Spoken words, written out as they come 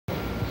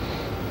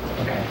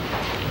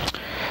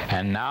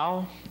And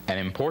now, an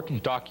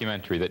important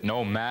documentary that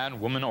no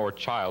man, woman, or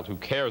child who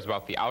cares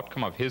about the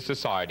outcome of his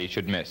society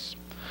should miss.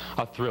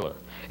 A thriller,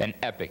 an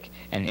epic,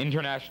 an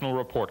international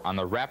report on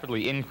the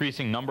rapidly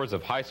increasing numbers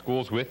of high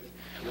schools with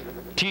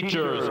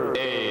teachers'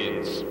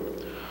 aides.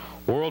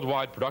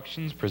 Worldwide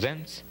Productions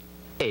presents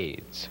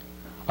AIDS,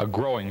 a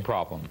growing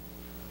problem.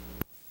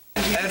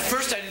 At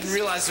first I didn't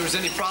realize there was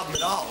any problem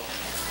at all.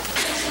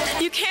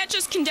 You can't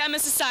just condemn a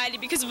society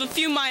because of a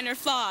few minor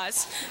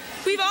flaws.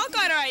 We've all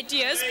got our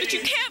ideas, but you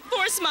can't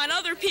force them on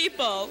other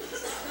people.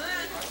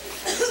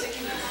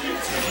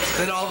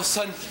 Then all of a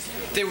sudden,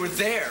 they were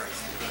there.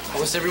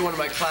 Almost every one of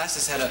my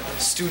classes had a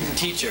student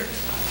teacher,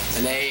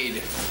 an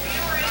aide.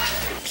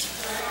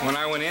 When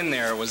I went in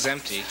there, it was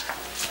empty.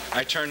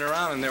 I turned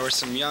around and there were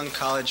some young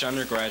college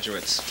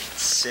undergraduates.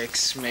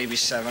 6, maybe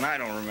 7, I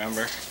don't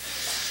remember.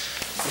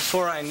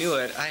 Before I knew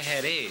it, I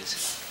had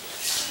AIDS.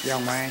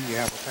 Young man, you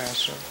have a pass,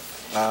 sir?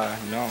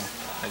 No,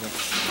 I don't.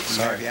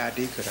 You have your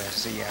ID? Could I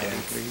see your ID,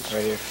 please?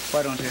 Right here.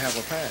 Why don't you have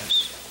a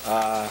pass?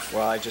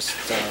 Well, I was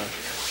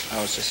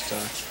just,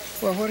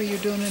 Well, what are you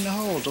doing in the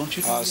hole? Don't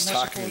you know I was you're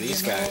not talking to supposed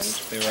these be in the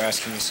guys. They were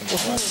asking me some hole?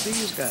 Well, who are questions.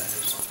 these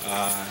guys? I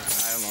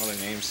don't know their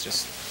names,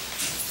 just,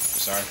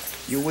 sorry.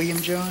 You William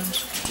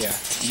Johns? Yeah.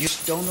 You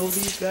don't know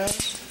these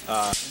guys?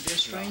 And they're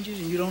strangers,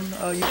 and you don't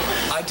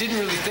I didn't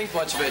really think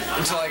much of it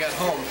until I got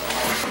home.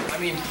 I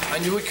mean, I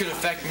knew it could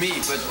affect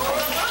me, but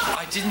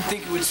I didn't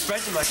think it would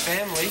spread to my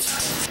family.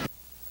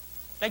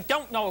 They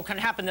don't know what can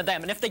happen to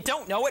them, and if they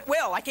don't know, it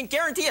will. I can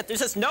guarantee it. There's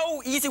just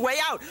no easy way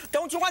out.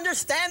 Don't you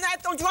understand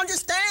that? Don't you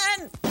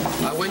understand?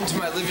 I went into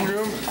my living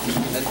room,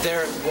 and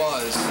there it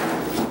was.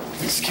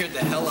 It scared the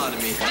hell out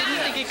of me.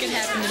 Didn't think it could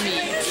happen to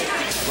me.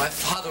 My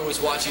father was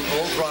watching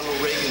old Ronald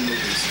Reagan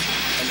movies,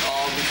 and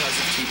all because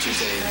of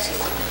teachers' aides.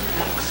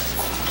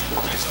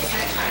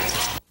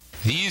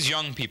 These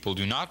young people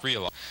do not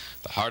realize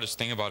the hardest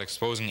thing about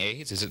exposing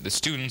AIDS is that the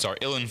students are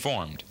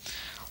ill-informed.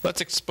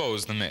 Let's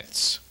expose the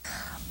myths.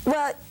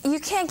 Well,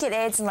 you can't get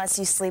AIDS unless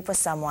you sleep with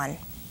someone.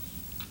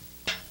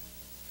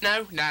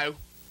 No,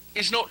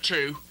 it's not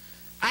true.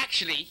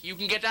 Actually, you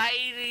can get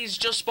AIDS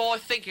just by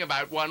thinking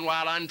about one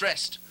while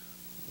undressed.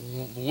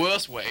 The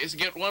worst way is to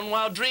get one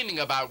while dreaming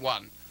about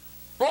one.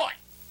 Right.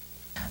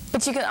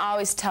 But you can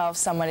always tell if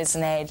someone is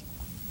an AIDS.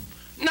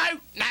 No,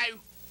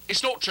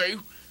 it's not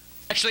true.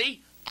 Actually,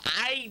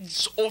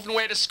 AIDS often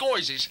wear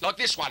disguises like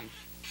this one.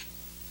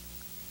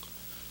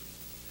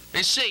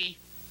 And see,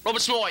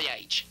 Robert's my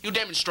age. He'll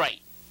demonstrate.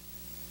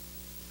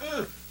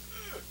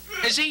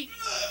 Is he?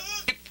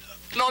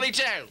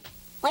 92.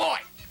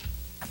 Right.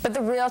 But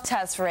the real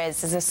test for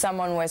AIDS is if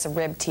someone wears a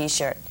ribbed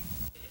T-shirt.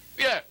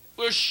 Yeah,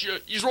 well,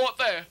 he's right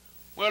there.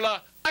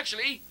 Well,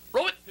 actually,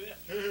 Robert,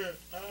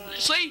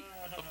 see?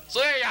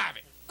 So there you have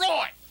it.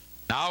 Right.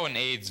 Now an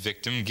AIDS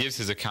victim gives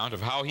his account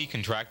of how he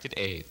contracted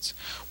AIDS.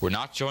 We're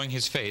not showing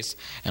his face,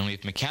 and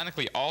we've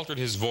mechanically altered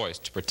his voice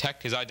to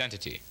protect his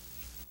identity.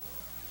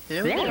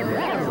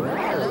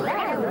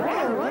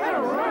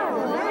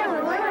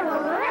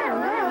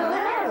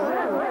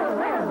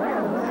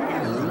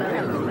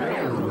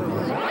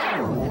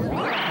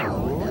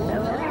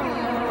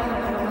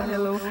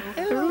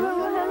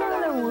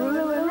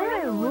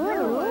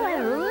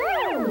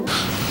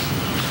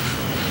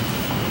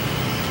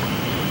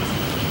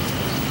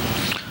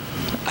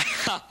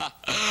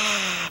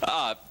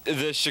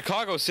 The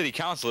Chicago City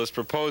Council has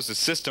proposed a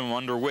system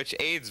under which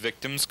AIDS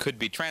victims could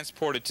be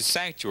transported to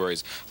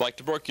sanctuaries like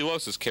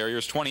tuberculosis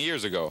carriers 20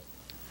 years ago.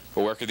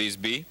 But where could these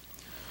be?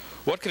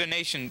 What could a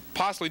nation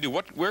possibly do?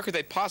 Where could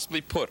they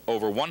possibly put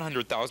over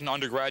 100,000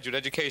 undergraduate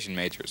education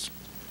majors?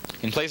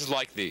 In places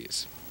like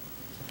these.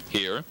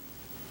 Here,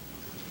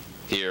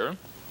 here,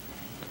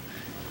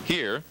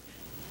 here,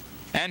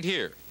 and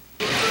here.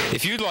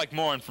 If you'd like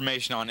more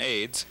information on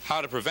AIDS, how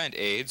to prevent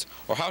AIDS,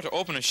 or how to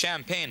open a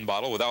champagne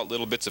bottle without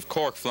little bits of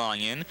cork flying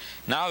in,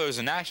 now there's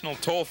a national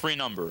toll-free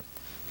number.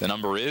 The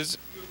number is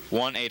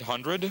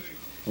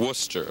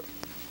 1-800-WORCESTER.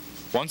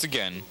 Once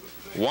again,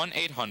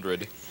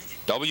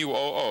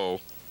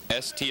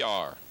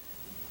 1-800-WOOSTR.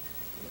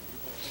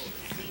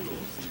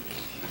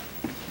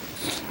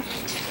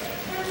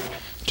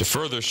 To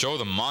further show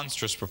the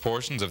monstrous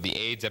proportions of the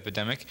AIDS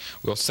epidemic,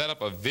 we'll set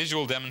up a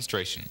visual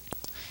demonstration.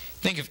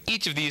 Think of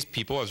each of these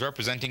people as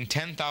representing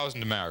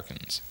 10,000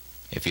 Americans.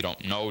 If you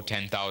don't know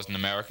 10,000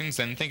 Americans,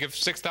 then think of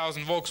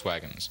 6,000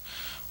 Volkswagens,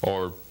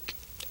 or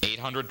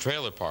 800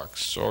 trailer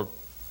parks, or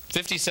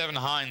 57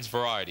 Heinz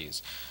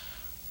varieties,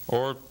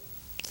 or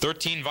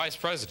 13 vice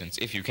presidents,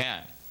 if you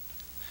can.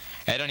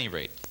 At any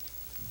rate,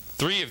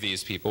 3 of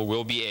these people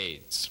will be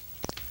AIDS.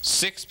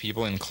 6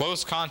 people in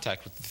close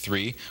contact with the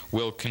 3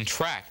 will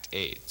contract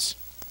AIDS.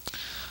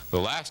 The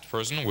last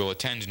person will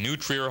attend New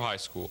Trier High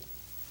School.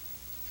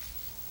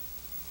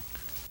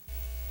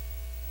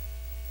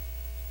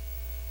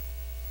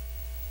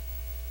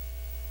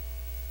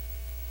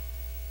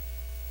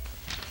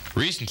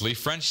 Recently,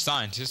 French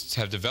scientists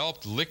have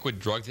developed a liquid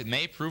drug that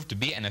may prove to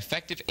be an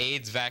effective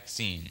AIDS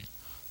vaccine.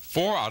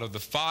 4 out of the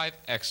 5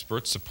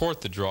 experts support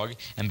the drug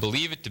and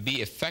believe it to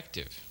be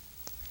effective.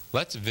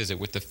 Let's visit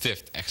with the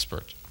 5th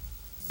expert.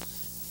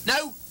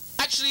 No,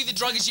 actually the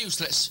drug is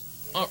useless.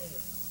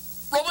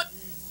 Robert?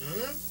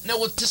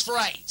 No, it is for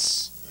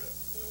AIDS.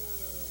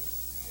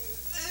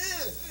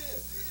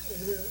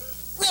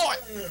 Right,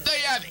 there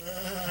you have it.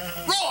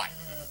 Right.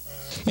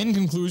 In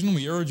conclusion,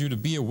 we urge you to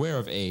be aware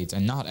of AIDS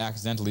and not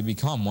accidentally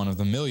become one of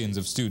the millions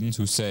of students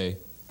who say,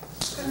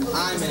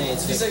 I'm an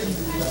AIDS victim.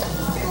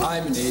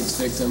 I'm an AIDS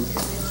victim.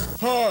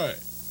 Hi,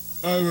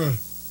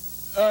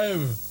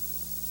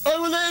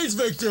 I'm an AIDS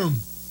victim.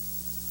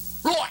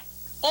 Right,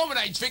 I'm an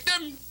AIDS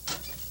victim.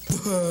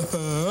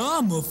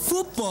 I'm a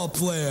football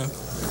player.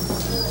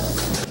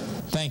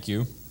 thank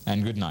you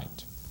and good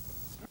night.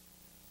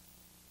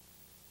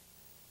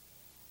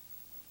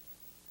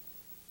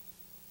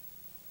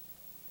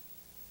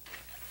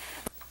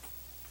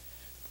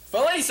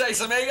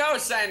 Felices,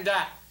 amigos, and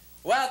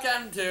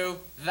welcome to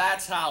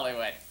That's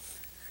Hollywood.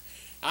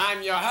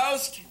 I'm your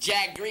host,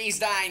 Jack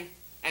Griesstein,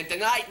 and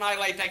tonight, my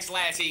latex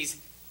lassies,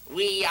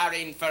 we are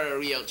in for a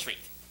real treat.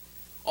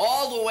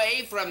 All the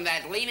way from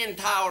that Leaning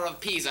Tower of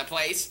Pisa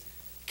place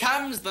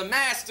comes the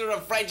master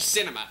of French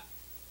cinema,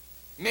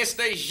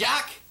 Mr.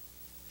 Jacques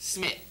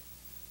Smith.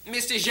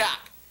 Mr.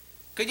 Jacques,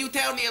 could you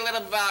tell me a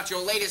little about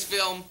your latest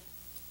film,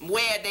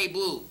 Where They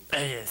Blew?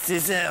 Yes,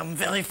 it's a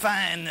very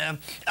fine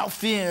art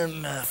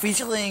film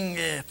featuring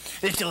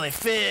Little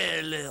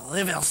Eiffel,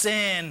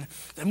 Evanston,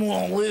 the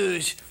Moulin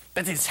Rouge,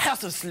 but it's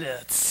house of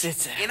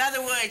sluts. In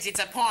other words, it's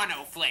a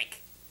porno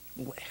flick.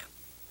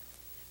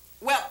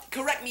 Well,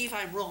 correct me if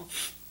I'm wrong,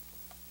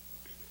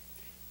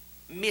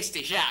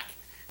 Mr. Jacques,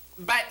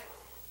 but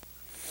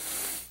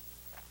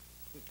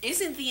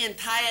isn't the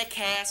entire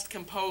cast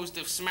composed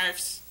of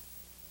Smurfs?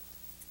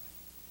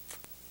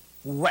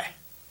 What?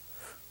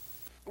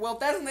 Well,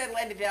 doesn't that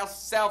lend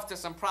itself to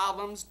some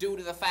problems due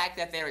to the fact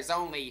that there is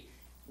only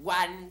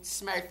one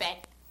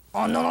Smurfette?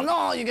 Oh,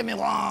 no, you get me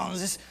wrong.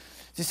 This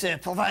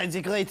provides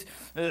a great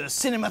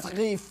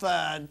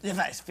cinematographic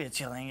device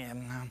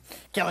featuring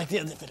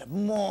character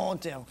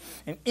development,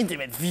 an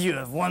intimate view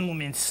of one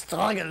woman's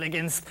struggle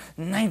against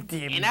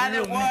 90. In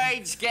other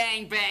words,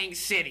 gangbang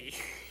city.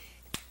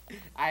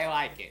 I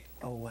like it.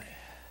 Oh, what?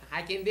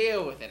 I can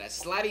deal with it, a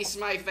slutty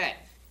Smurfette.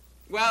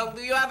 Well,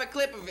 do you have a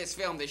clip of this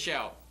film to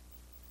show?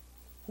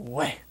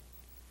 What?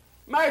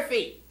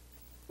 Murphy,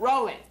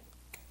 roll it.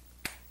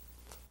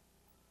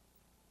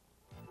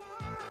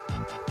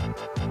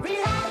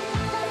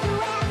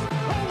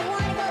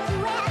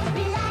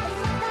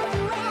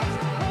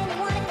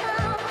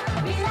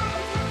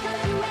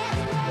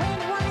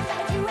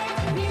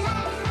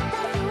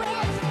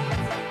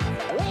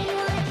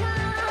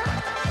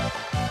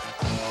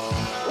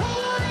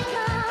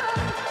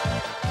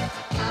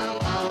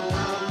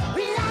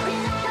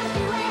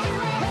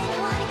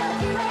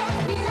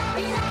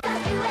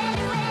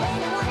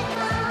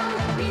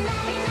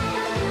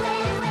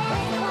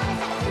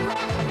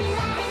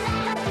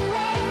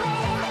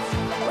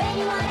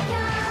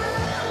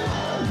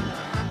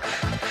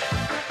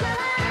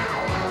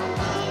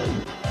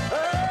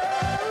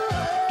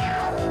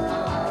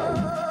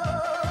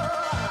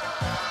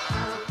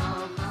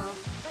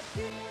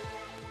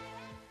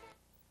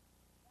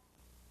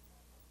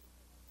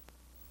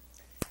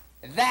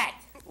 That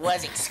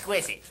was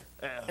exquisite.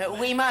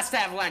 We must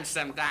have lunch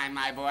sometime,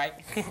 my boy.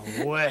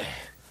 What?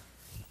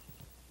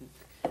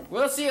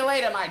 We'll see you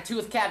later, my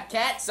tooth-capped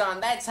cats,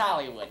 on That's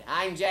Hollywood.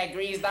 I'm Jack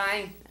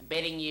Griesstein,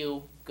 bidding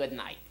you good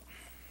night.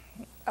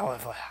 Au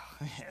revoir.